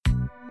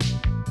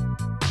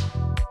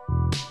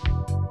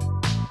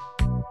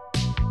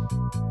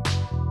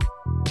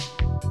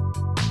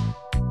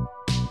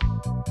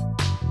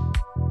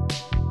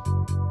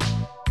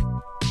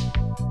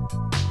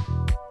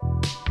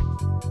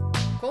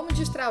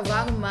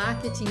destravar no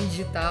marketing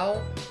digital.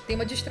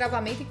 Tema de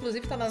destravamento,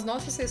 inclusive, está nas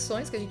nossas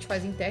sessões que a gente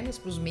faz internas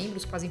para os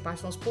membros que fazem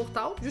parte do nosso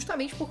portal,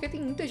 justamente porque tem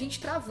muita gente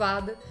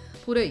travada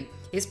por aí.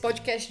 Esse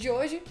podcast de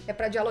hoje é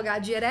para dialogar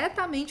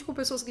diretamente com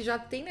pessoas que já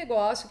têm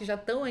negócio, que já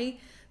estão aí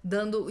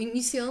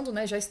iniciando,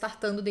 né, já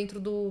startando dentro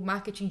do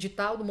marketing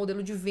digital, do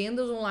modelo de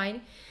vendas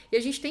online. E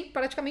a gente tem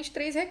praticamente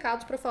 3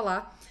 recados para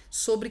falar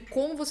sobre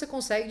como você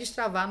consegue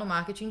destravar no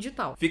marketing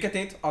digital. Fique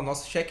atento ao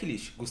nosso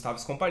checklist. Gustavo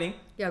Scomparin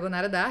e a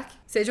Gonara Dark.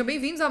 Sejam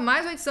bem-vindos a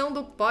mais uma edição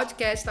do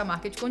podcast da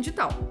Marketing com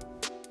Digital.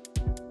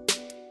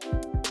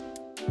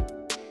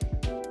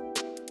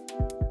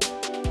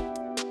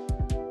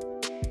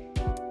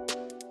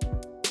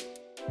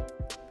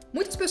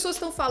 Muitas pessoas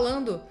estão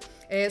falando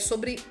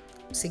sobre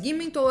seguir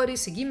mentores,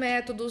 seguir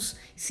métodos,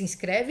 se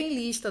inscrevem em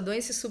lista, dão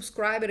esse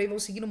subscriber aí, vão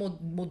seguindo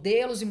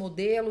modelos e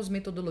modelos,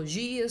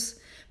 metodologias,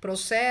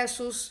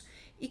 processos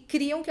e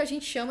criam o que a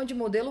gente chama de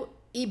modelo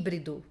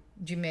híbrido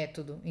de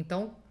método.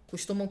 Então,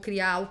 costumam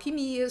criar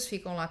alquimias,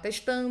 ficam lá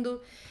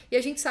testando e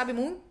a gente sabe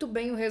muito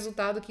bem o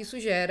resultado que isso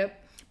gera,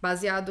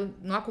 baseado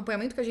no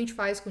acompanhamento que a gente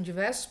faz com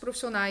diversos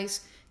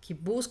profissionais que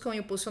buscam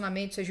o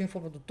posicionamento, sejam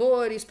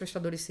infoprodutores,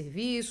 prestadores de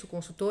serviço,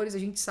 consultores. A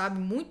gente sabe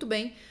muito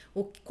bem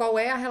qual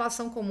é a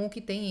relação comum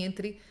que tem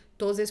entre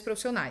todos esses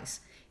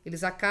profissionais.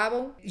 Eles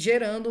acabam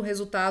gerando um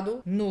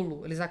resultado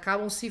nulo. Eles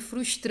acabam se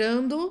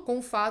frustrando com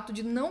o fato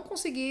de não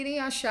conseguirem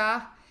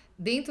achar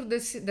dentro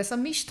dessa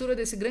mistura,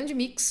 desse grande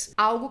mix,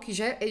 algo que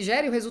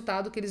gere o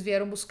resultado que eles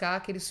vieram buscar,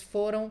 que eles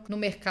foram no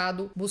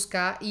mercado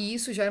buscar, e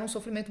isso gera um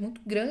sofrimento muito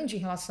grande em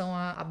relação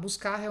a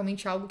buscar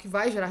realmente algo que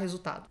vai gerar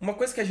resultado. Uma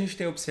coisa que a gente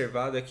tem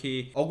observado é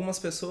que algumas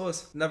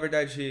pessoas, na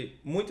verdade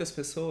muitas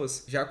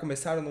pessoas, já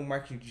começaram no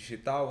marketing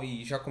digital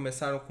e já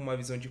começaram com uma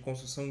visão de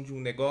construção de um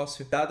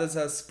negócio, dadas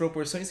as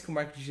proporções que o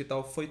marketing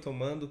digital foi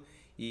tomando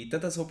e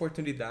tantas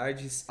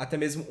oportunidades, até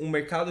mesmo um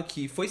mercado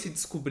que foi se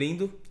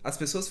descobrindo, as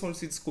pessoas foram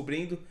se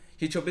descobrindo.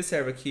 A gente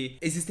observa que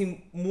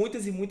existem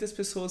muitas e muitas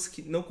pessoas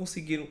que não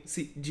conseguiram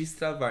se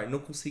destravar, não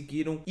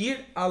conseguiram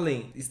ir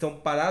além, estão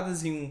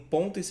paradas em um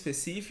ponto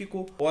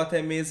específico ou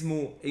até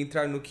mesmo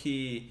entrar no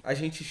que a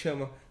gente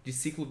chama de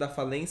ciclo da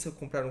falência,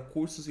 compraram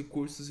cursos e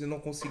cursos e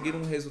não conseguiram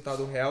um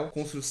resultado real,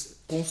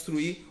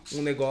 construir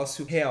um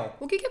negócio real.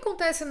 O que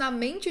acontece na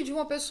mente de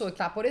uma pessoa que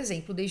está, por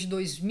exemplo, desde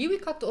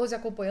 2014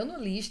 acompanhando a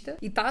lista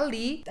e está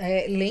ali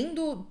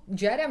lendo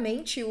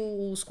diariamente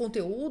os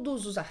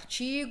conteúdos, os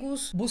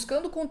artigos,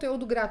 buscando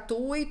conteúdo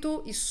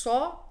gratuito e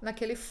só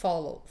naquele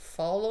follow,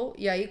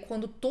 e aí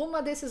quando toma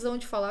a decisão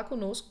de falar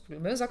conosco, pelo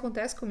menos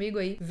acontece comigo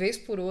aí, vez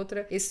por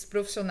outra, esses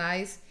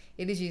profissionais,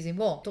 eles dizem,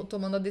 bom, tô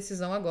tomando a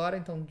decisão agora,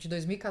 então de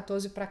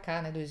 2014 para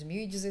cá, né,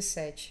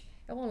 2017,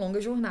 é uma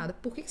longa jornada.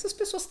 Por que essas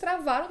pessoas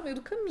travaram no meio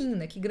do caminho,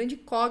 né? Que grande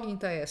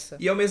incógnita é essa?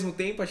 E ao mesmo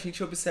tempo a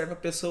gente observa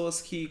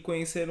pessoas que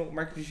conheceram o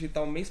marketing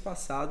digital mês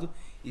passado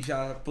e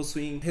já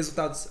possuem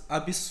resultados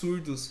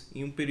absurdos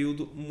em um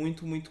período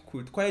muito, muito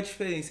curto. Qual é a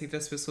diferença entre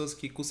as pessoas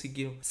que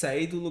conseguiram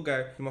sair do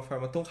lugar de uma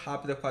forma tão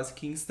rápida, quase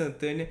que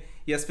instantânea,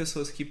 e as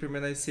pessoas que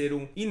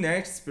permaneceram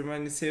inertes,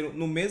 permaneceram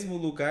no mesmo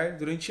lugar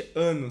durante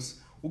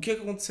anos? O que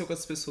aconteceu com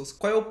essas pessoas?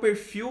 Qual é o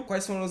perfil?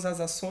 Quais foram as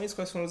ações?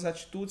 Quais foram as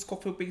atitudes?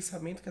 Qual foi o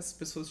pensamento que essas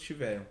pessoas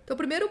tiveram? Então, o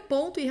primeiro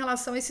ponto em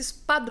relação a esses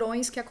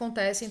padrões que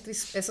acontecem entre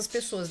essas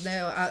pessoas,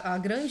 né?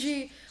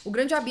 O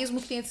grande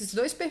abismo que tem entre esses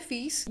dois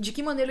perfis, de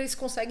que maneira eles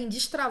conseguem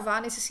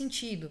destravar nesse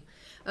sentido.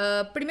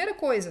 Primeira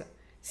coisa,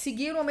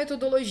 seguir uma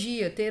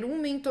metodologia, ter um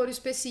mentor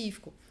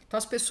específico. Então,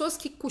 as pessoas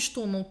que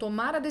costumam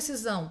tomar a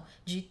decisão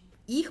de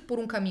ir por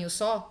um caminho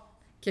só,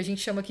 que a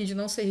gente chama aqui de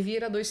não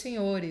servir a dois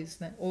senhores,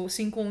 né? Ou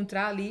se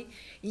encontrar ali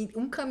em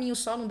um caminho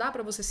só, não dá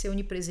para você ser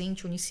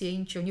onipresente,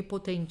 onisciente,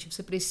 onipotente.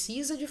 Você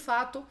precisa, de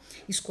fato,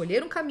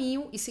 escolher um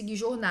caminho e seguir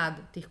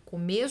jornada, ter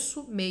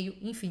começo, meio,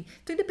 enfim.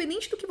 Então,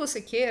 independente do que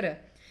você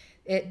queira,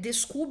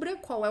 descubra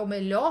qual é o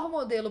melhor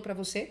modelo para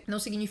você. Não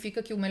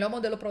significa que o melhor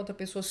modelo para outra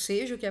pessoa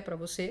seja o que é para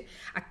você,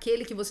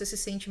 aquele que você se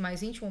sente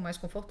mais íntimo, mais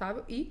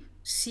confortável, e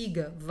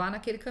siga, vá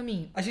naquele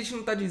caminho. A gente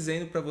não tá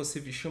dizendo para você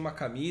vestir uma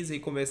camisa e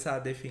começar a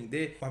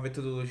defender uma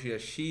metodologia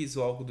X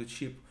ou algo do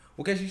tipo.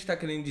 O que a gente tá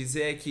querendo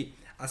dizer é que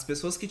as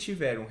pessoas que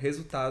tiveram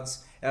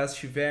resultados, elas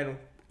tiveram,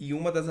 e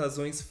uma das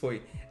razões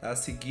foi, elas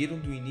seguiram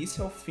do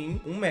início ao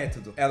fim um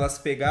método. Elas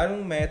pegaram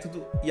um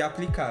método e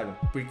aplicaram,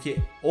 porque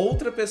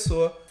outra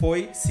pessoa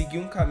foi seguir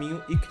um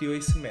caminho e criou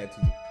esse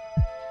método.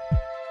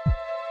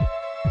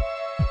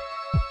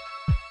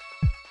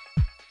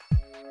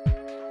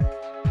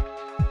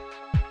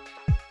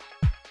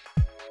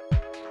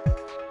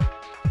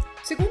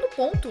 Segundo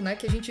ponto, né,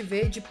 que a gente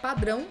vê de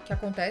padrão que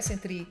acontece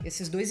entre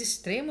esses dois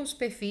extremos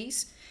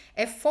perfis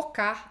é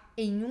focar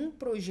em um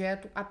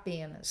projeto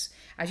apenas.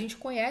 A gente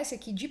conhece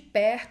aqui de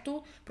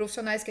perto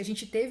profissionais que a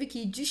gente teve que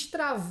ir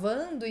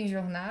destravando em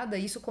jornada,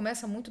 e isso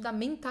começa muito da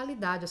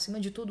mentalidade, acima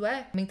de tudo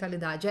é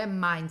mentalidade, é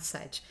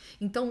mindset.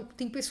 Então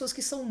tem pessoas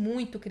que são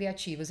muito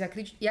criativas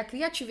e a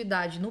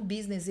criatividade no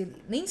business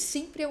nem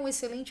sempre é uma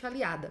excelente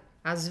aliada.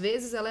 Às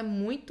vezes ela é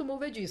muito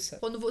movediça.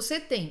 Quando você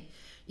tem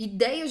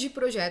ideias de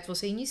projeto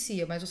você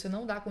inicia, mas você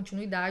não dá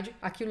continuidade,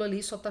 aquilo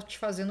ali só tá te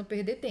fazendo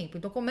perder tempo.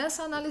 Então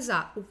começa a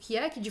analisar o que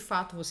é que de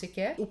fato você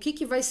quer, o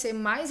que vai ser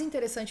mais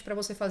interessante para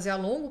você fazer a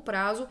longo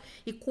prazo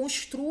e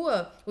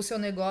construa o seu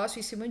negócio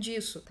em cima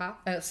disso,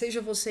 tá?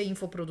 Seja você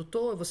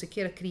infoprodutor, você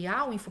queira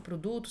criar um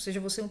infoproduto, seja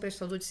você um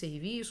prestador de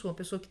serviço, uma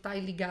pessoa que está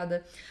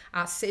ligada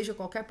a seja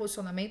qualquer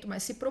posicionamento,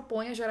 mas se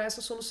propõe a gerar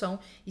essa solução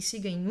e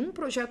siga em um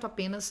projeto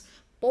apenas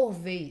por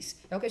vez.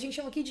 É o que a gente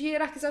chama aqui de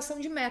hierarquização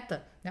de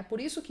meta, né? Por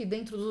isso que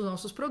dentro dos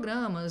nossos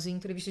programas, em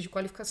entrevistas de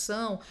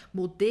qualificação,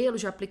 modelos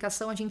de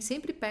aplicação, a gente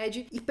sempre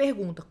pede e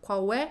pergunta: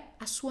 qual é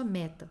a sua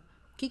meta?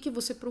 O que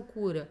você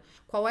procura?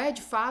 Qual é,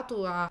 de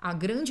fato, a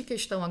grande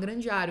questão, a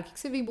grande área? O que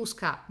você vem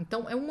buscar?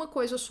 Então, é uma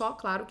coisa só,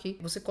 claro que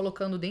você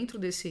colocando dentro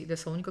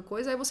dessa única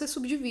coisa, aí você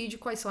subdivide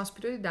quais são as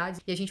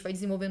prioridades e a gente vai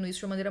desenvolvendo isso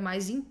de uma maneira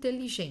mais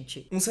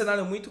inteligente. Um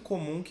cenário muito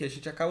comum que a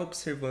gente acaba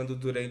observando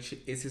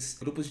durante esses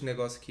grupos de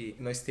negócio que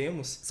nós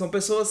temos são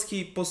pessoas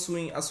que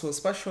possuem as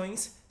suas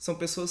paixões, são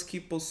pessoas que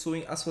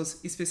possuem as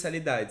suas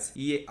especialidades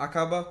e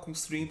acaba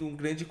construindo um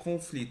grande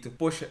conflito.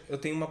 Poxa, eu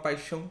tenho uma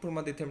paixão por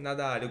uma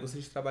determinada área, eu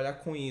gostaria de trabalhar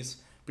com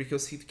isso, porque eu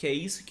sinto que é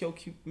isso que é o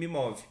que me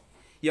move.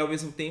 E ao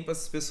mesmo tempo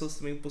essas pessoas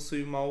também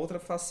possuem uma outra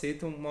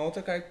faceta, uma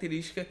outra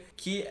característica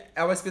que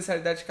é uma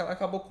especialidade que ela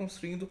acabou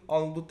construindo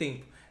ao longo do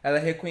tempo. Ela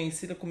é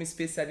reconhecida como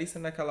especialista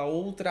naquela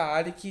outra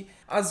área que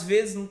às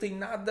vezes não tem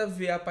nada a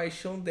ver a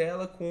paixão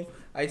dela com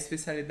a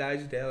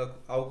especialidade dela,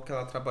 algo que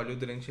ela trabalhou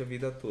durante a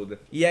vida toda.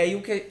 E aí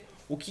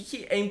o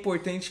que é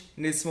importante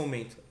nesse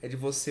momento? É de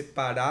você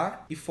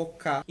parar e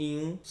focar em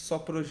um só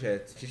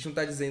projeto. A gente não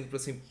está dizendo para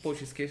assim,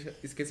 poxa,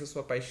 esqueça a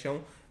sua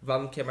paixão, vá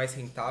no que é mais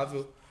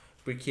rentável,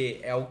 porque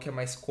é algo que é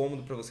mais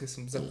cômodo para você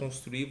não precisa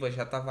construir,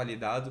 já está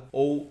validado.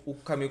 Ou o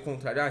caminho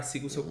contrário,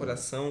 siga o seu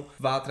coração,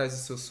 vá atrás do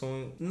seu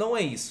sonho. Não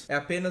é isso. É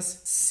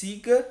apenas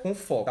siga com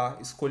foco, tá?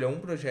 Escolha um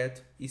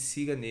projeto e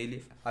siga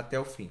nele até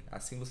o fim.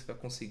 Assim você vai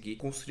conseguir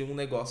construir um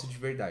negócio de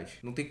verdade.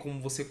 Não tem como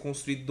você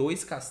construir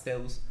 2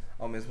 castelos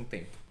ao mesmo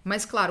tempo.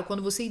 Mas claro,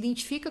 quando você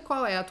identifica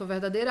qual é a tua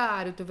verdadeira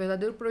área, o teu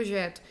verdadeiro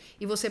projeto,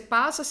 e você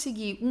passa a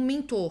seguir um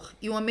mentor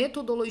e uma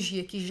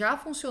metodologia que já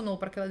funcionou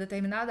para aquela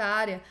determinada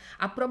área,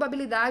 a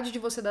probabilidade de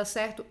você dar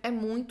certo é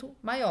muito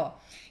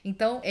maior.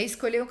 Então, é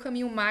escolher o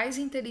caminho mais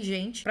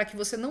inteligente para que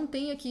você não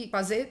tenha que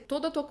fazer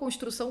toda a tua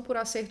construção por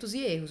acertos e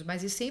erros,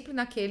 mas ir sempre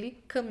naquele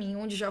caminho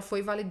onde já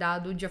foi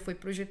validado, onde já foi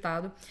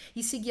projetado,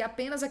 e seguir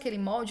apenas aquele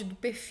molde do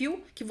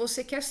perfil que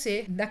você quer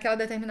ser daquela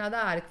determinada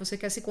área, que você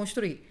quer se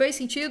construir. Fez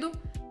sentido?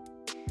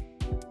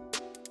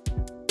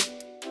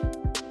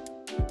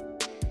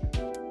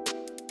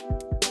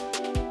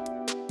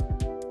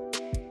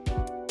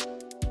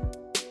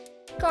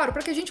 Claro,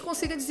 para que a gente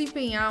consiga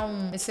desempenhar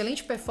uma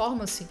excelente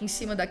performance em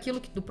cima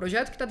do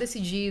projeto que está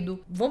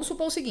decidido, vamos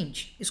supor o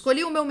seguinte: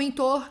 escolhi o meu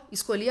mentor,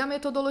 escolhi a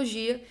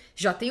metodologia,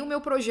 já tenho o meu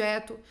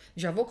projeto,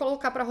 já vou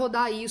colocar para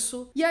rodar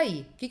isso. E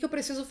aí, o que eu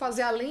preciso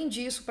fazer além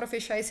disso para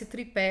fechar esse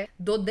tripé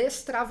do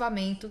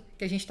destravamento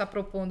que a gente está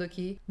propondo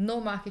aqui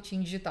no marketing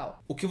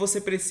digital? O que você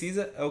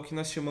precisa é o que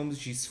nós chamamos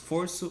de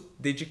esforço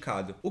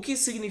dedicado. O que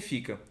isso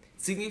significa?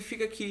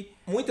 Significa que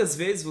muitas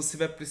vezes você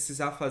vai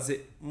precisar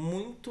fazer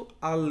muito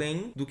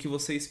além do que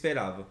você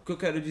esperava. O que eu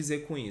quero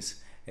dizer com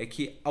isso é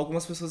que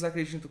algumas pessoas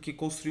acreditam que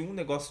construir um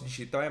negócio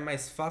digital é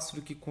mais fácil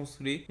do que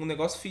construir um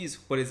negócio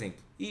físico, por exemplo.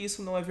 E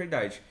isso não é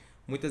verdade.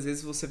 Muitas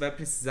vezes você vai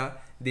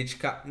precisar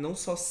dedicar não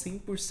só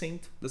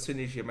 100% da sua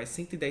energia, mas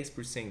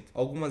 110%.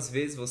 Algumas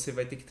vezes você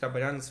vai ter que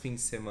trabalhar nos fins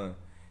de semana.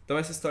 Então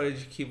essa história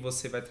de que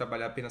você vai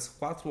trabalhar apenas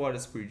 4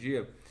 horas por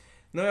dia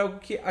não é algo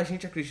que a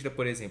gente acredita,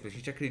 por exemplo. A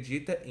gente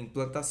acredita em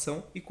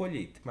plantação e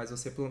colheita. Mais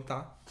você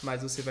plantar,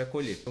 mais você vai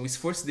colher. Então, o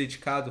esforço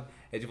dedicado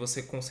é de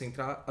você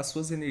concentrar as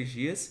suas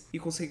energias e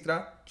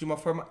concentrar de uma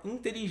forma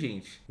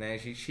inteligente, né? A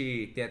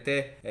gente tem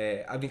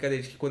até a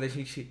brincadeira de que quando a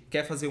gente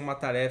quer fazer uma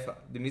tarefa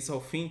do início ao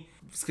fim,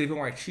 escrever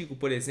um artigo,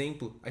 por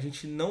exemplo, a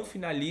gente não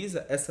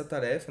finaliza essa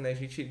tarefa, né? A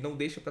gente não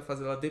deixa para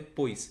fazer ela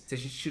depois. Se a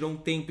gente tirou um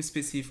tempo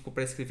específico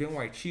para escrever um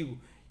artigo,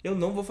 eu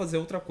não vou fazer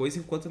outra coisa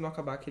enquanto eu não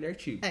acabar aquele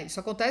artigo. Isso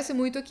acontece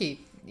muito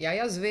aqui. E aí,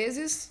 às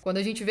vezes, quando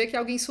a gente vê que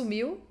alguém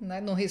sumiu,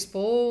 né, não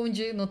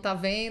responde, não tá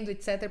vendo,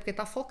 etc., porque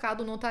tá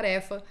focado numa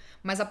tarefa,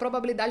 mas a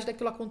probabilidade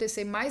daquilo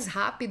acontecer mais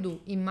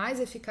rápido e mais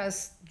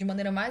eficaz, de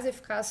maneira mais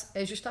eficaz,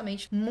 é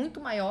justamente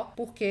muito maior,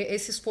 porque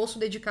esse esforço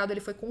dedicado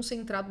ele foi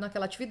concentrado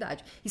naquela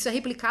atividade. Isso é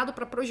replicado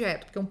para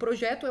projeto, porque um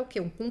projeto é o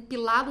quê? Um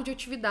compilado de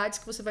atividades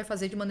que você vai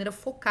fazer de maneira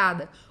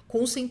focada,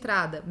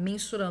 concentrada,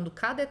 mensurando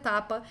cada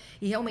etapa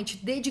e realmente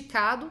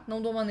dedicado,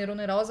 não de uma maneira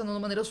onerosa, não de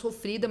uma maneira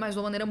sofrida, mas de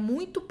uma maneira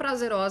muito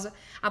prazerosa,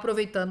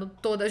 aproveitando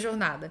toda a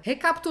jornada.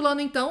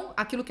 Recapitulando então,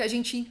 aquilo que a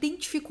gente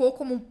identificou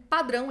como um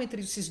padrão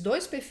entre esses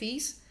dois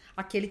perfis,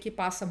 aquele que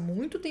passa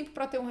muito tempo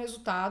para ter um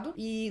resultado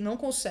e não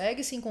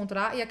consegue se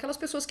encontrar, e aquelas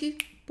pessoas que,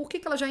 por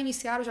que elas já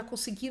iniciaram, já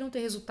conseguiram ter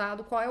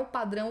resultado, qual é o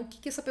padrão, o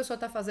que essa pessoa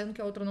está fazendo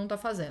que a outra não está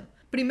fazendo.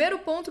 Primeiro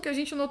ponto que a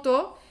gente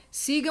notou,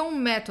 siga um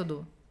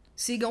método.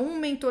 Siga um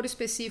mentor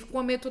específico,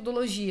 uma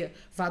metodologia.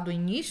 Vá do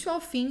início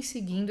ao fim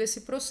seguindo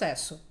esse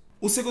processo.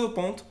 O segundo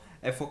ponto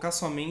é focar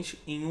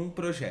somente em um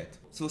projeto.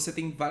 Se você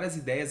tem várias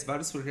ideias,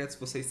 vários projetos,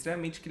 você é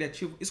extremamente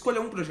criativo,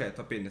 escolha um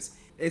projeto apenas.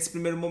 Esse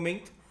primeiro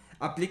momento,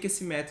 aplique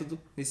esse método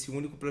nesse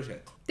único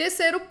projeto.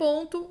 Terceiro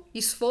ponto,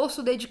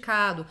 esforço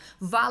dedicado,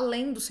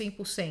 valendo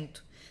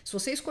 100%. Se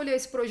você escolher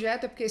esse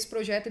projeto, é porque esse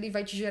projeto ele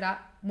vai te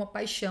gerar uma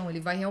paixão, ele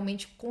vai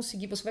realmente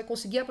conseguir, você vai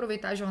conseguir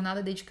aproveitar a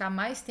jornada, dedicar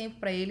mais tempo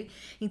para ele,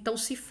 então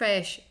se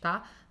feche,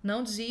 tá?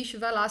 Não desiste,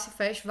 vai lá, se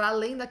feche, vai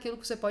além daquilo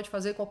que você pode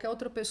fazer, qualquer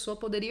outra pessoa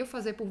poderia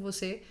fazer por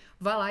você,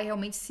 vai lá e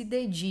realmente se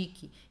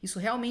dedique. Isso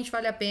realmente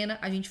vale a pena,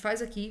 a gente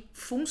faz aqui,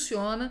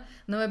 funciona,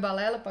 não é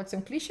balela, pode ser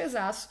um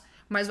clichêzaço,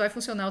 mas vai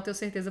funcionar, eu tenho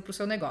certeza, pro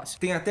seu negócio.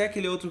 Tem até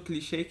aquele outro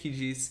clichê que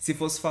diz, se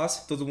fosse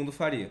fácil, todo mundo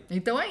faria.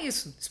 Então é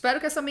isso. Espero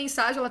que essa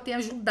mensagem ela tenha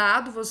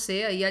ajudado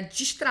você aí a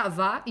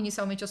destravar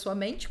inicialmente a sua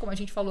mente. Como a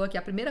gente falou aqui,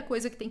 a primeira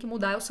coisa que tem que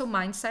mudar é o seu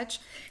mindset.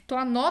 Então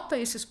anota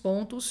esses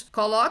pontos,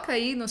 coloca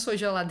aí na sua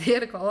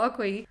geladeira,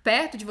 coloca aí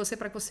perto de você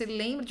para que você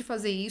lembre de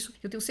fazer isso.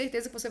 Eu tenho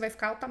certeza que você vai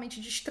ficar altamente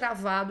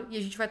destravado e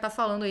a gente vai estar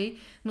falando aí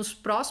nos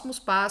próximos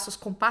passos,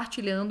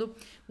 compartilhando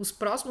os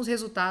próximos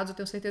resultados. Eu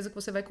tenho certeza que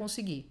você vai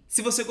conseguir.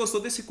 Se você gostou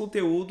desse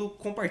conteúdo,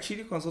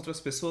 compartilhe com as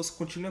outras pessoas,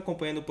 continue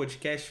acompanhando o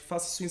podcast,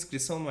 faça sua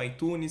inscrição no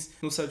iTunes,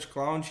 no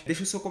SoundCloud,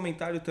 deixe o seu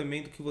comentário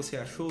também do que você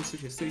achou,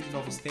 sugestões de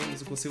novos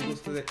temas, o que você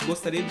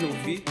gostaria de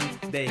ouvir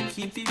da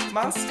equipe.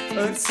 Mas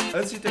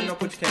antes de terminar o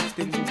podcast,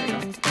 temos um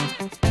recado.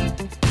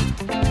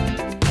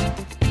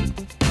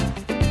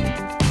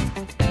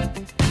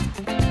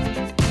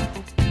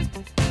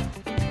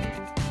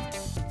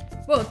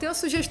 Bom, eu tenho uma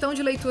sugestão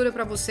de leitura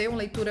para você, uma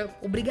leitura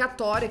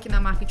obrigatória aqui na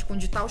Marketing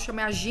Digital,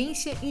 chama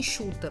Agência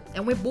Enxuta.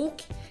 É um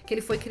e-book que ele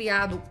foi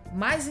criado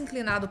mais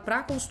inclinado para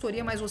a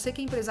consultoria, mas você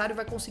que é empresário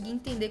vai conseguir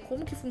entender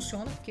como que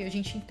funciona, porque a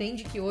gente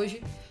entende que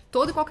hoje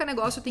todo e qualquer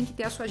negócio tem que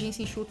ter a sua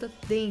agência enxuta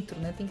dentro,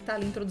 né? Tem que estar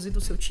ali introduzido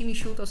o seu time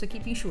enxuta, a sua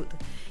equipe enxuta.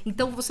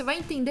 Então você vai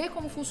entender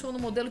como funciona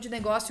o modelo de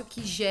negócio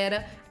que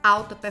gera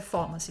alta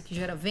performance, que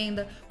gera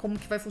venda, como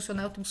que vai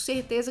funcionar. Eu tenho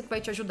certeza que vai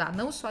te ajudar,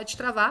 não só a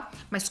destravar,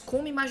 mas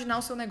como imaginar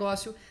o seu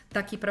negócio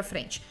daqui para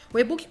frente. O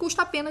e-book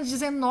custa apenas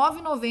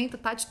R$19,90,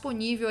 tá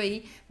disponível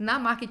aí na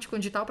Marketing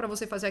Digital para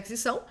você fazer a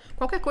aquisição.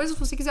 Qualquer coisa, se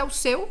você quiser o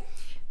seu,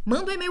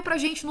 manda um e-mail pra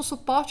gente no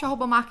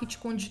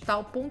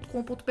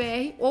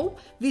suporte@marketingdigital.com.br ou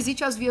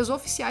visite as vias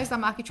oficiais da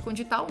Marketing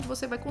Digital, onde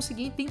você vai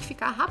conseguir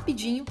identificar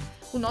rapidinho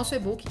o nosso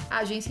e-book, a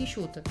Agência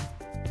Enxuta.